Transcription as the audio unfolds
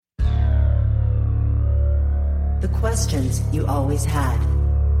The questions you always had.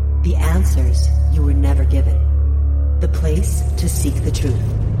 The answers you were never given. The place to seek the truth.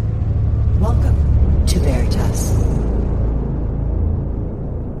 Welcome to Veritas.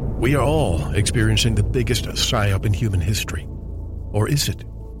 We are all experiencing the biggest psyop in human history. Or is it?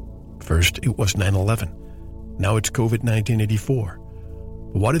 First, it was 9/11. Now it's COVID-1984.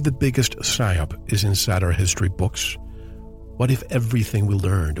 What if the biggest psyop is inside our history books? What if everything we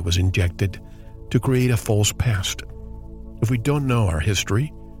learned was injected to create a false past? If we don't know our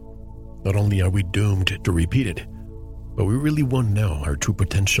history, not only are we doomed to repeat it, but we really won't know our true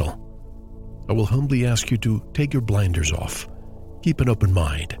potential. I will humbly ask you to take your blinders off, keep an open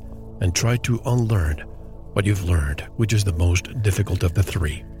mind, and try to unlearn what you've learned, which is the most difficult of the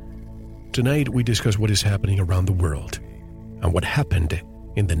three. Tonight, we discuss what is happening around the world and what happened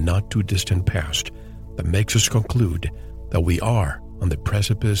in the not-too-distant past that makes us conclude that we are on the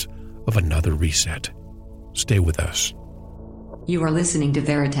precipice of another reset. Stay with us. You are listening to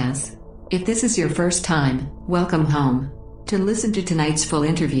Veritas. If this is your first time, welcome home. To listen to tonight's full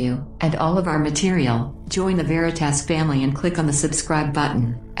interview and all of our material, join the Veritas family and click on the subscribe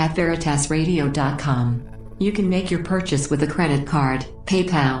button at veritasradio.com. You can make your purchase with a credit card,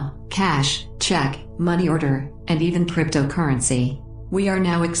 PayPal, cash, check, money order, and even cryptocurrency. We are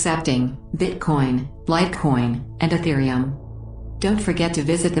now accepting Bitcoin, Litecoin, and Ethereum. Don't forget to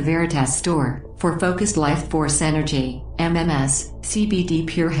visit the Veritas store for focused life force energy, MMS, CBD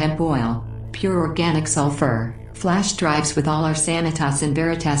pure hemp oil, pure organic sulfur, flash drives with all our Santos and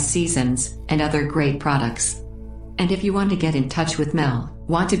Veritas seasons, and other great products. And if you want to get in touch with Mel,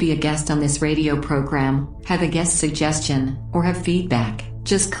 want to be a guest on this radio program, have a guest suggestion, or have feedback,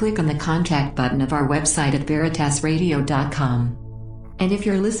 just click on the contact button of our website at veritasradio.com. And if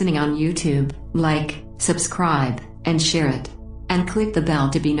you're listening on YouTube, like, subscribe, and share it. And click the bell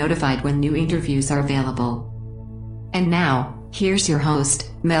to be notified when new interviews are available. And now, here's your host,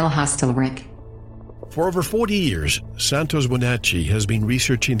 Mel Hostelrick. For over 40 years, Santos Bonacci has been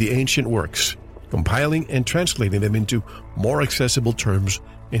researching the ancient works, compiling and translating them into more accessible terms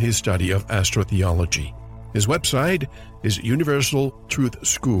in his study of astrotheology. His website is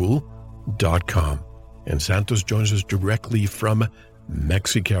universaltruthschool.com. And Santos joins us directly from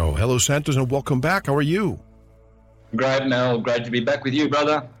Mexico. Hello, Santos, and welcome back. How are you? Great, Mel. Great to be back with you,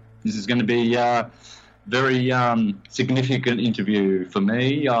 brother. This is going to be a very significant interview for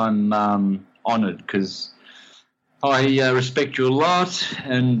me. I'm honoured because I respect you a lot,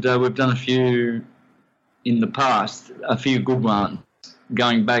 and we've done a few in the past, a few good ones,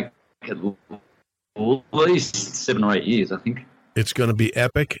 going back at least 7 or 8 years, I think. It's going to be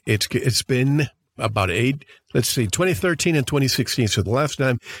epic. It's been about 2013 and 2016. So the last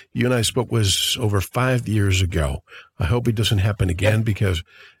time you and I spoke was over 5 years ago. I hope it doesn't happen again because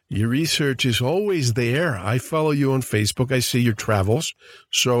your research is always there. I follow you on Facebook. I see your travels.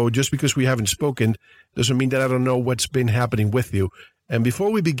 So just because we haven't spoken doesn't mean that I don't know what's been happening with you. And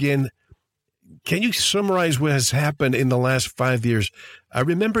before we begin, can you summarize what has happened in the last 5 years? I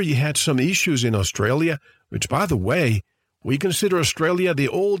remember you had some issues in Australia, which, by the way, we consider Australia the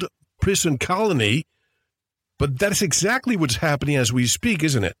old prison colony, but that's exactly what's happening as we speak,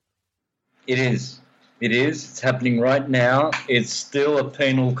 isn't it? It is. It's happening right now. It's still a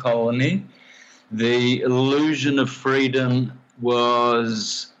penal colony. The illusion of freedom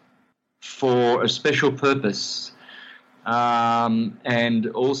was for a special purpose. And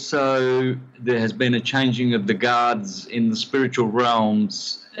also there has been a changing of the guards in the spiritual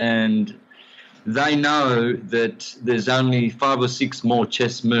realms, and they know that there's only 5 or 6 more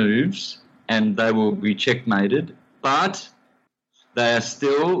chess moves and they will be checkmated, but they are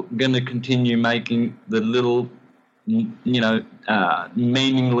still going to continue making the little,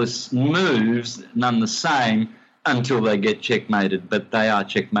 meaningless moves, none the same, until they get checkmated. But they are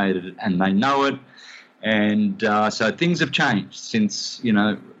checkmated and they know it. And so things have changed since,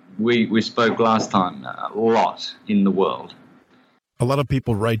 we spoke last time, a lot in the world. A lot of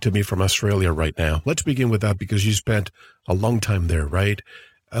people write to me from Australia right now. Let's begin with that because you spent a long time there, right?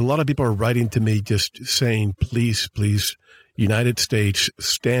 A lot of people are writing to me just saying, please, United States,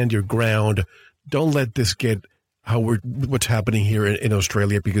 stand your ground. Don't let this get what's happening here in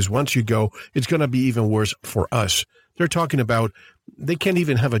Australia, because once you go, it's going to be even worse for us. They're talking about they can't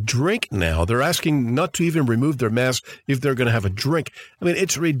even have a drink now. They're asking not to even remove their mask if they're going to have a drink. I mean,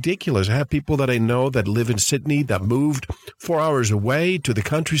 it's ridiculous. I have people that I know that live in Sydney that moved 4 hours away to the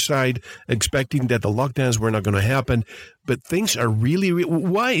countryside expecting that the lockdowns were not going to happen. But things are really,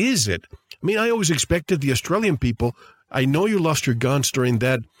 why is it? I mean, I always expected the Australian people, I know you lost your guns during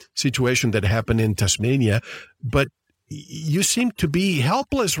that situation that happened in Tasmania, but you seem to be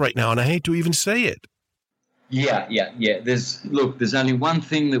helpless right now, and I hate to even say it. Yeah. There's only one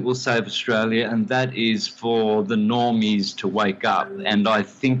thing that will save Australia, and that is for the normies to wake up. And I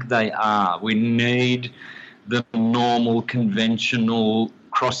think they are. We need the normal, conventional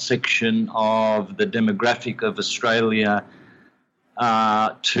cross-section of the demographic of Australia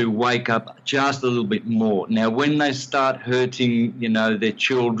to wake up just a little bit more. Now, when they start hurting, their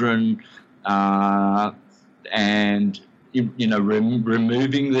children and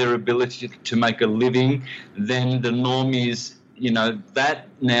removing their ability to make a living, then the normies, that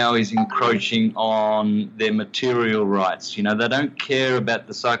now is encroaching on their material rights. They don't care about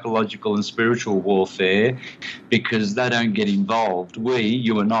the psychological and spiritual warfare because they don't get involved. We,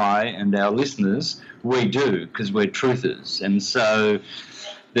 you and I and our listeners, we do because we're truthers. And so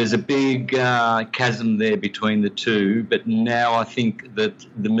there's a big chasm there between the two. But now I think that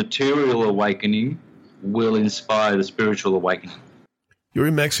the material awakening will inspire the spiritual awakening. You're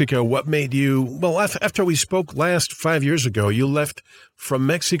in Mexico. What made you, well, after we spoke last 5 years ago, you left from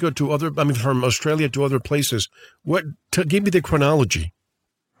Mexico to from Australia to other places. Give me the chronology.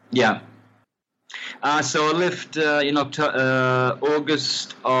 Yeah. So I left in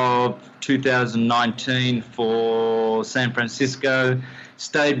August of 2019 for San Francisco,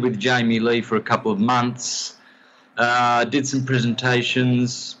 stayed with Jamie Lee for a couple of months, did some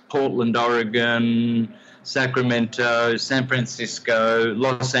presentations, Portland, Oregon, Sacramento, San Francisco,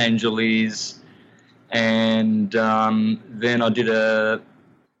 Los Angeles, and then I did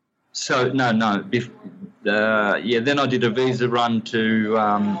then I did a visa run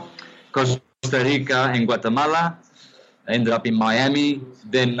to Costa Rica and Guatemala. I ended up in Miami,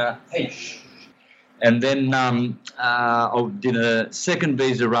 then I did a second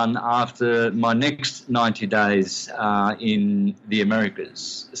visa run after my next 90 days in the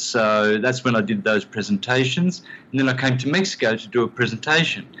Americas. So that's when I did those presentations. And then I came to Mexico to do a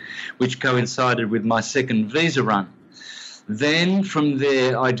presentation, which coincided with my second visa run. Then from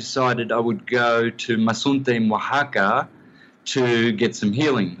there, I decided I would go to Mazunte in Oaxaca to get some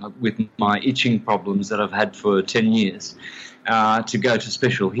healing with my itching problems that I've had for 10 years. To go to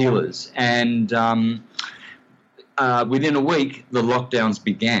special healers. And within a week, the lockdowns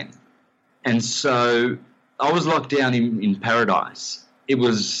began. And so I was locked down in paradise. It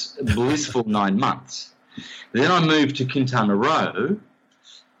was a blissful 9 months. Then I moved to Quintana Roo,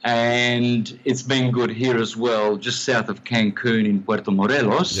 and it's been good here as well, just south of Cancun in Puerto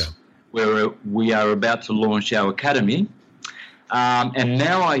Morelos, where we are about to launch our academy. And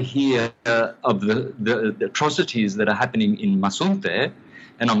now I hear of the atrocities that are happening in Mazunte,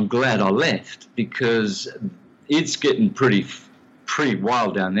 and I'm glad I left because it's getting pretty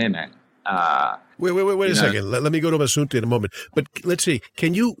wild down there, man. Wait a second. Let me go to Mazunte in a moment. But let's see.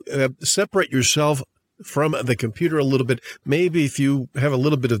 Can you separate yourself from the computer a little bit? Maybe if you have a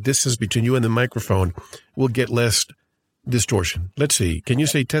little bit of distance between you and the microphone, we'll get less distortion. Let's see. Can you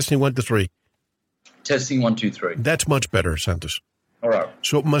say testing 1 to 3? Testing 1, 2, 3. That's much better, Santos. All right.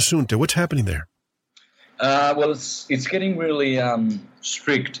 So Mazunte, what's happening there? Well, it's getting really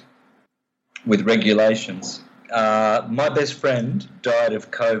strict with regulations. My best friend died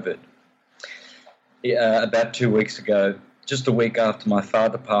of COVID about 2 weeks ago, just a week after my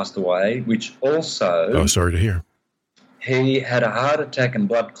father passed away, which also... Oh, sorry to hear. He had a heart attack and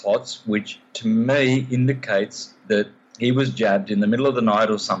blood clots, which to me indicates that he was jabbed in the middle of the night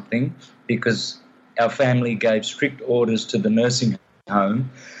or something because our family gave strict orders to the nursing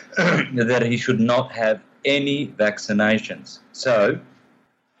home that he should not have any vaccinations. So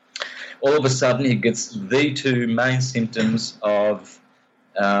all of a sudden he gets the two main symptoms of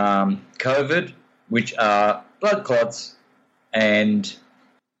COVID, which are blood clots and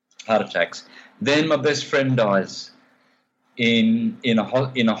heart attacks. Then my best friend dies in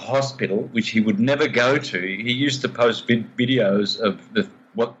a hospital, which he would never go to. He used to post videos of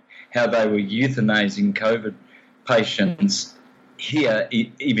how they were euthanizing COVID patients here,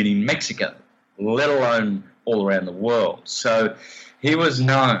 even in Mexico, let alone all around the world. So he was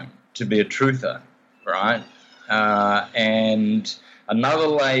known to be a truther, right? And another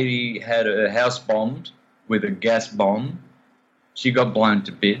lady had her house bombed with a gas bomb. She got blown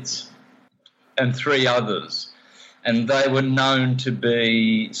to bits. And 3 others. And they were known to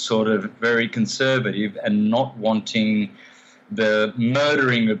be sort of very conservative and not wanting the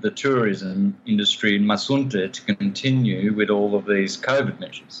murdering of the tourism industry in Mazunte to continue with all of these COVID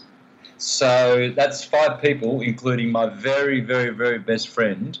measures. So that's 5 people, including my very, very, very best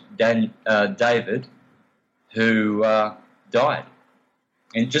friend, David, who died.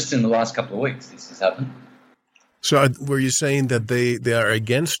 And just in the last couple of weeks, this has happened. So were you saying that they are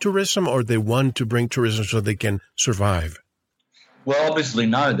against tourism or they want to bring tourism so they can survive? Well, obviously,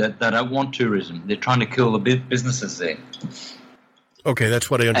 no, that they don't want tourism. They're trying to kill the businesses there. Okay, that's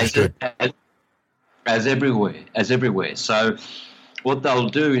what I understood. As everywhere. So what they'll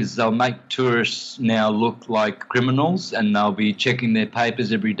do is they'll make tourists now look like criminals, and they'll be checking their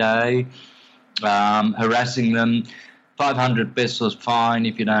papers every day, harassing them. 500 pesos fine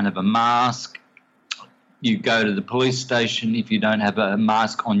if you don't have a mask. You go to the police station if you don't have a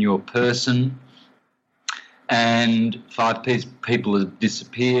mask on your person. And 5 people have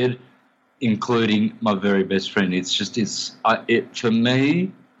disappeared, including my very best friend. For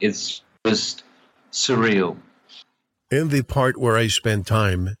me, it's just surreal. In the part where I spend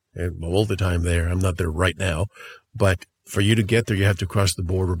time, and all the time there, I'm not there right now, but for you to get there, you have to cross the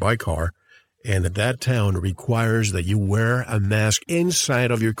border by car. And that town requires that you wear a mask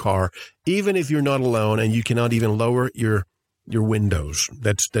inside of your car, even if you're not alone, and you cannot even lower your windows.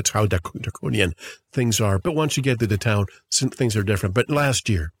 That's how draconian things are. But once you get to the town, things are different. But last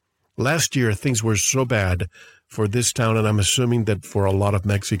year, things were so bad for this town, and I'm assuming that for a lot of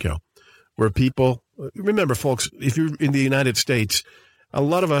Mexico, where people, remember, folks, if you're in the United States, a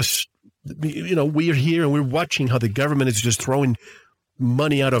lot of us, we're here and we're watching how the government is just throwing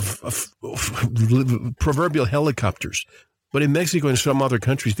money out of proverbial helicopters. But in Mexico and some other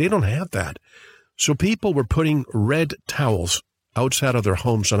countries, they don't have that. So people were putting red towels outside of their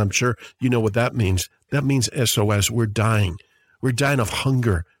homes, and I'm sure you know what that means. That means SOS. We're dying. We're dying of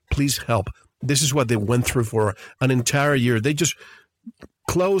hunger. Please help. This is what they went through for an entire year. They just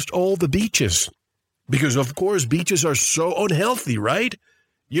closed all the beaches because, of course, beaches are so unhealthy, right?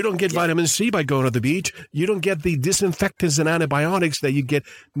 You don't get vitamin C by going to the beach. You don't get the disinfectants and antibiotics that you get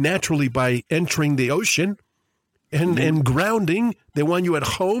naturally by entering the ocean and grounding. They want you at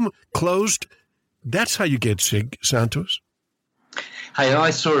home, closed. That's how you get sick, Santos. Hey, I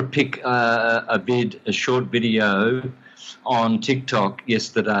saw a short video on TikTok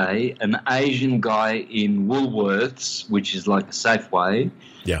yesterday. An Asian guy in Woolworths, which is like a Safeway,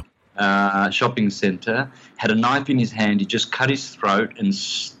 shopping centre, had a knife in his hand. He just cut his throat and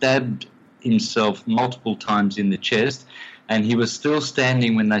stabbed himself multiple times in the chest. And he was still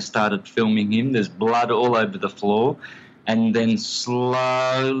standing when they started filming him. There's blood all over the floor. And then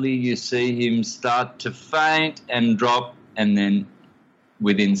slowly you see him start to faint and drop, and then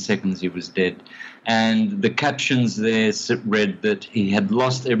within seconds he was dead. And the captions there read that he had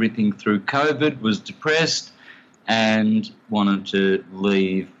lost everything through COVID, was depressed, and wanted to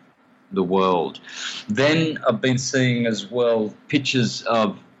leave the world. Then I've been seeing as well pictures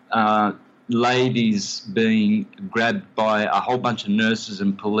of ladies being grabbed by a whole bunch of nurses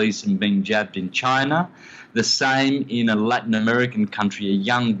and police and being jabbed in China. The same in a Latin American country, a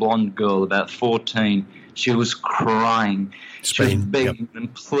young blonde girl, about 14. She was crying. Spain, she was begging them,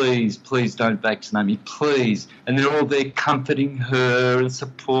 please don't vaccinate me, please. And they're all there comforting her and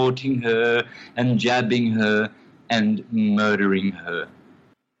supporting her and jabbing her and murdering her.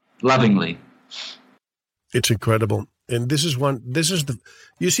 Lovingly. It's incredible. And you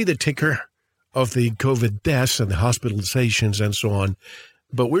see the ticker of the COVID deaths and the hospitalizations and so on,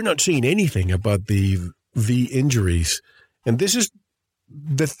 but we're not seeing anything about the injuries. And this is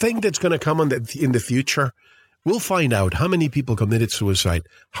the thing that's going to come in the future. We'll find out how many people committed suicide,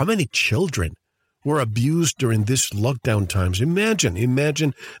 how many children were abused during this lockdown times.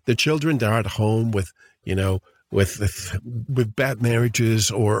 Imagine the children that are at home with bad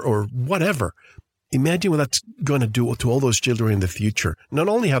marriages or whatever. Imagine what that's going to do to all those children in the future. Not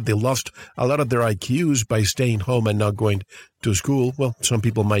only have they lost a lot of their IQs by staying home and not going to school, well, some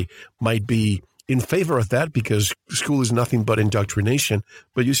people might be in favor of that because school is nothing but indoctrination,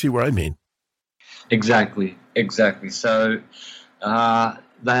 but you see what I mean. Exactly. So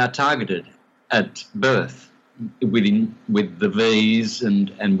they are targeted at birth with the V's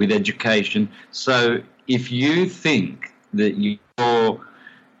and with education. So if you think that you're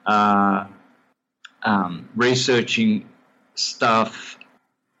researching stuff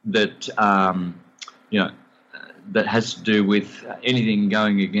that that has to do with anything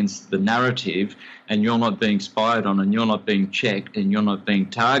going against the narrative, and you're not being spied on, and you're not being checked, and you're not being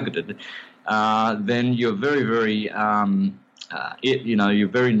targeted, then you're very, very, you're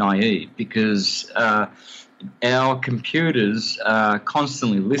very naive because our computers are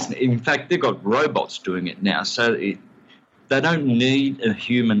constantly listening. In fact, they've got robots doing it now, so they don't need a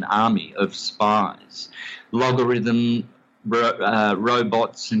human army of spies. Logarithm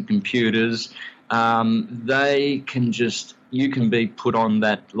robots and computers, you can be put on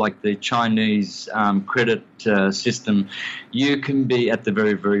that, like the Chinese credit system. You can be at the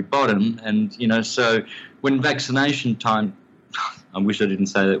very, very bottom. And, so when vaccination time, I wish I didn't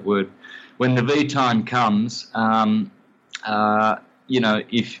say that word, when the V time comes, what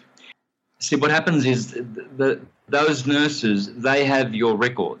happens is those nurses, they have your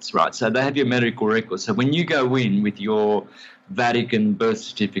records, right? So they have your medical records. So when you go in with your Vatican birth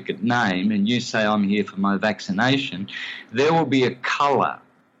certificate name and you say, I'm here for my vaccination, there will be a colour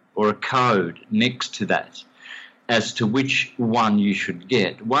or a code next to that as to which one you should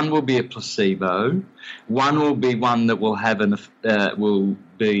get. One will be a placebo. One will be one that will have one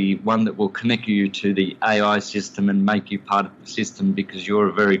that will connect you to the AI system and make you part of the system because you're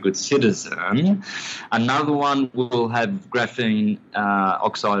a very good citizen. Another one will have graphene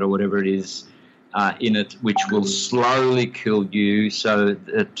oxide or whatever it is in it, which will slowly kill you so that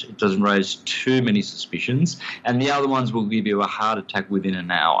it doesn't raise too many suspicions. And the other ones will give you a heart attack within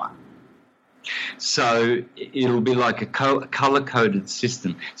an hour. So it'll be like a colour-coded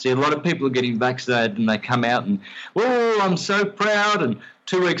system. See, a lot of people are getting vaccinated and they come out and, oh, I'm so proud, and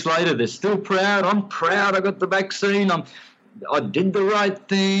 2 weeks later they're still proud. I'm proud I got the vaccine. I did the right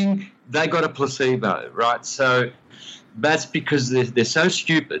thing. They got a placebo, right? So that's because they're so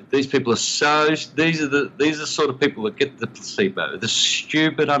stupid. These people are these are the sort of people that get the placebo, the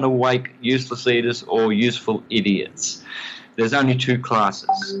stupid, unawake, useless eaters or useful idiots. There's only 2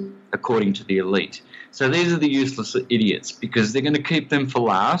 classes, according to the elite. So these are the useless idiots because they're going to keep them for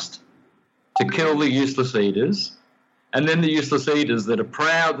last to kill the useless eaters. And then the useless eaters that are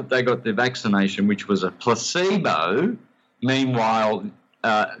proud that they got their vaccination, which was a placebo. Meanwhile,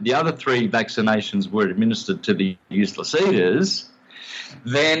 the other 3 vaccinations were administered to the useless eaters.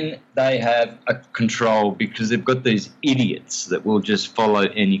 Then they have a control because they've got these idiots that will just follow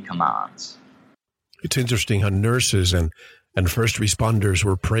any commands. It's interesting how nurses and first responders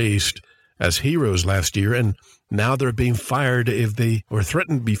were praised as heroes last year, and now they're being fired or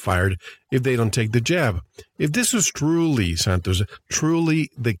threatened to be fired if they don't take the jab. If this was truly, Santos, truly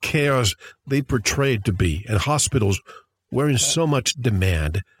the chaos they portrayed to be, and hospitals were in so much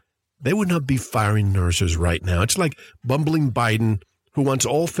demand, they would not be firing nurses right now. It's like bumbling Biden, who wants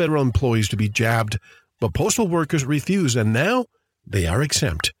all federal employees to be jabbed, but postal workers refuse, and now they are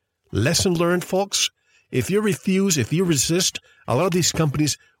exempt. Lesson learned, folks. If you refuse, if you resist, a lot of these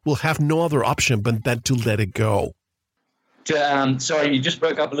companies will have no other option but than to let it go. Sorry, you just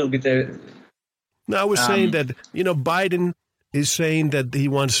broke up a little bit there. No, I was saying that, Biden is saying that he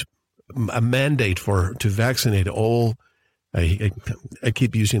wants a mandate to vaccinate all. I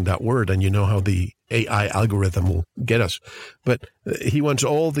keep using that word, and you know how the AI algorithm will get us. But he wants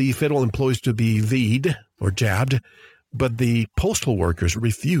all the federal employees to be V'd or jabbed, but the postal workers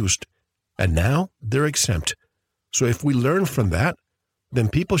refused. And now they're exempt. So if we learn from that, then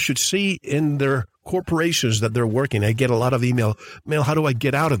people should see in their corporations that they're working. I get a lot of mail, how do I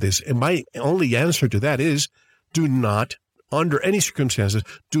get out of this? And my only answer to that is do not, under any circumstances,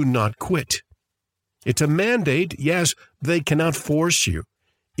 do not quit. It's a mandate. Yes, they cannot force you.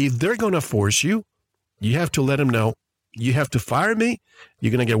 If they're going to force you, you have to let them know, you have to fire me.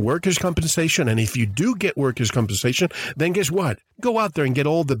 You're going to get workers' compensation. And if you do get workers' compensation, then guess what? Go out there and get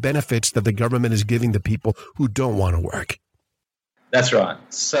all the benefits that the government is giving the people who don't want to work. That's right.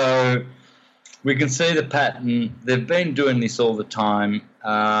 So we can see the pattern. They've been doing this all the time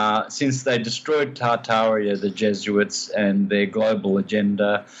since they destroyed Tartaria, the Jesuits, and their global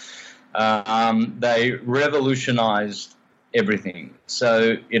agenda. They revolutionized everything.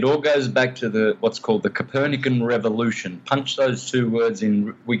 So it all goes back to what's called the Copernican Revolution. Punch those 2 words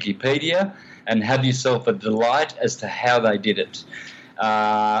in Wikipedia and have yourself a delight as to how they did it.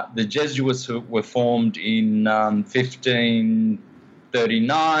 The Jesuits were formed in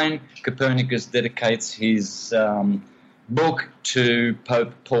 1539. Copernicus dedicates his book to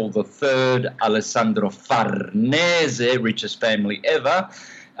Pope Paul III, Alessandro Farnese, richest family ever,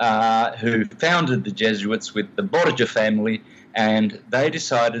 who founded the Jesuits with the Borgia family, and they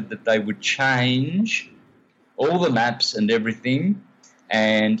decided that they would change all the maps and everything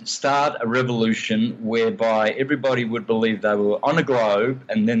and start a revolution whereby everybody would believe they were on a globe,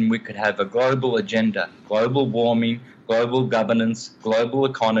 and then we could have a global agenda, global warming, global governance, global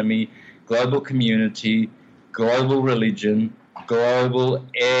economy, global community, global religion, global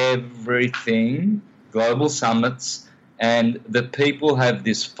everything, global summits. And the people have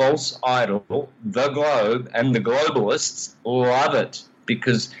this false idol, the globe, and the globalists love it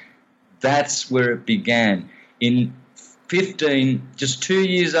because that's where it began. In just 2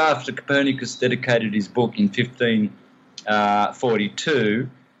 years after Copernicus dedicated his book in 1542,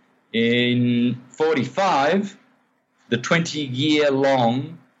 in 45, the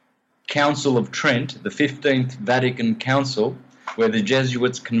 20-year-long Council of Trent, the 15th Vatican Council, where the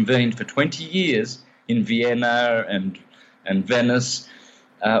Jesuits convened for 20 years in Vienna and Venice,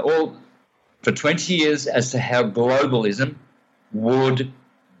 all for 20 years as to how globalism would.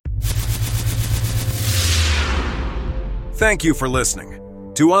 Thank you for listening.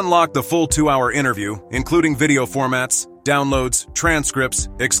 To unlock the full 2-hour interview, including video formats, downloads, transcripts,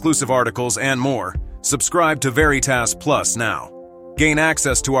 exclusive articles, and more, subscribe to Veritas Plus now. Gain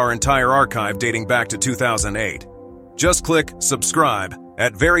access to our entire archive dating back to 2008. Just click subscribe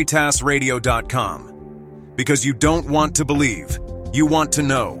at veritasradio.com. Because you don't want to believe, you want to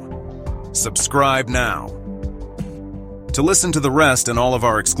know. Subscribe now. To listen to the rest and all of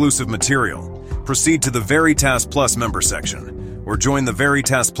our exclusive material, proceed to the Veritas Plus member section or join the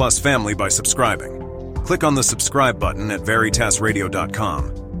Veritas Plus family by subscribing. Click on the subscribe button at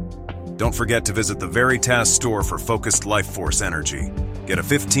veritasradio.com. Don't forget to visit the Veritas store for focused life force energy. Get a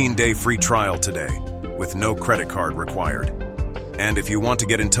 15-day free trial today with no credit card required. And if you want to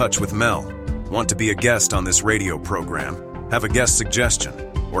get in touch with Mel, want to be a guest on this radio program, have a guest suggestion,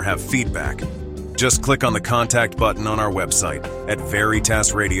 or have feedback, just click on the contact button on our website at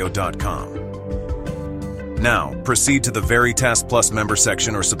veritasradio.com. Now, proceed to the Veritas Plus member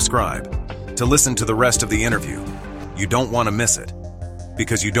section or subscribe to listen to the rest of the interview. You don't want to miss it.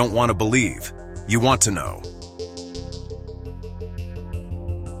 Because you don't want to believe, you want to know.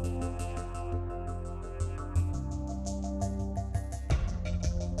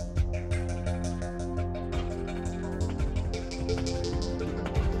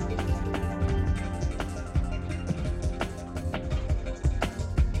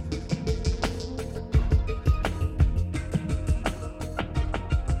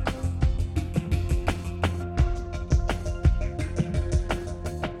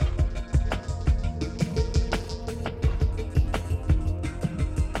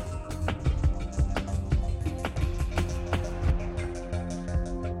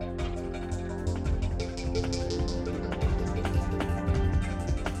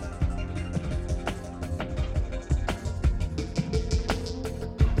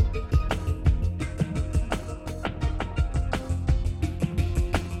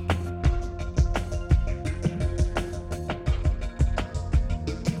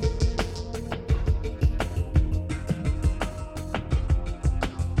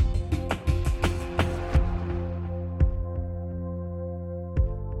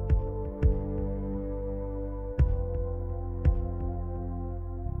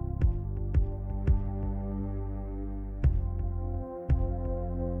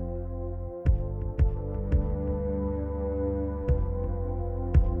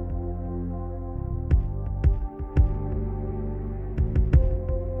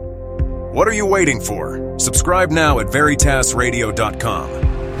 What are you waiting for? Subscribe now at veritasradio.com.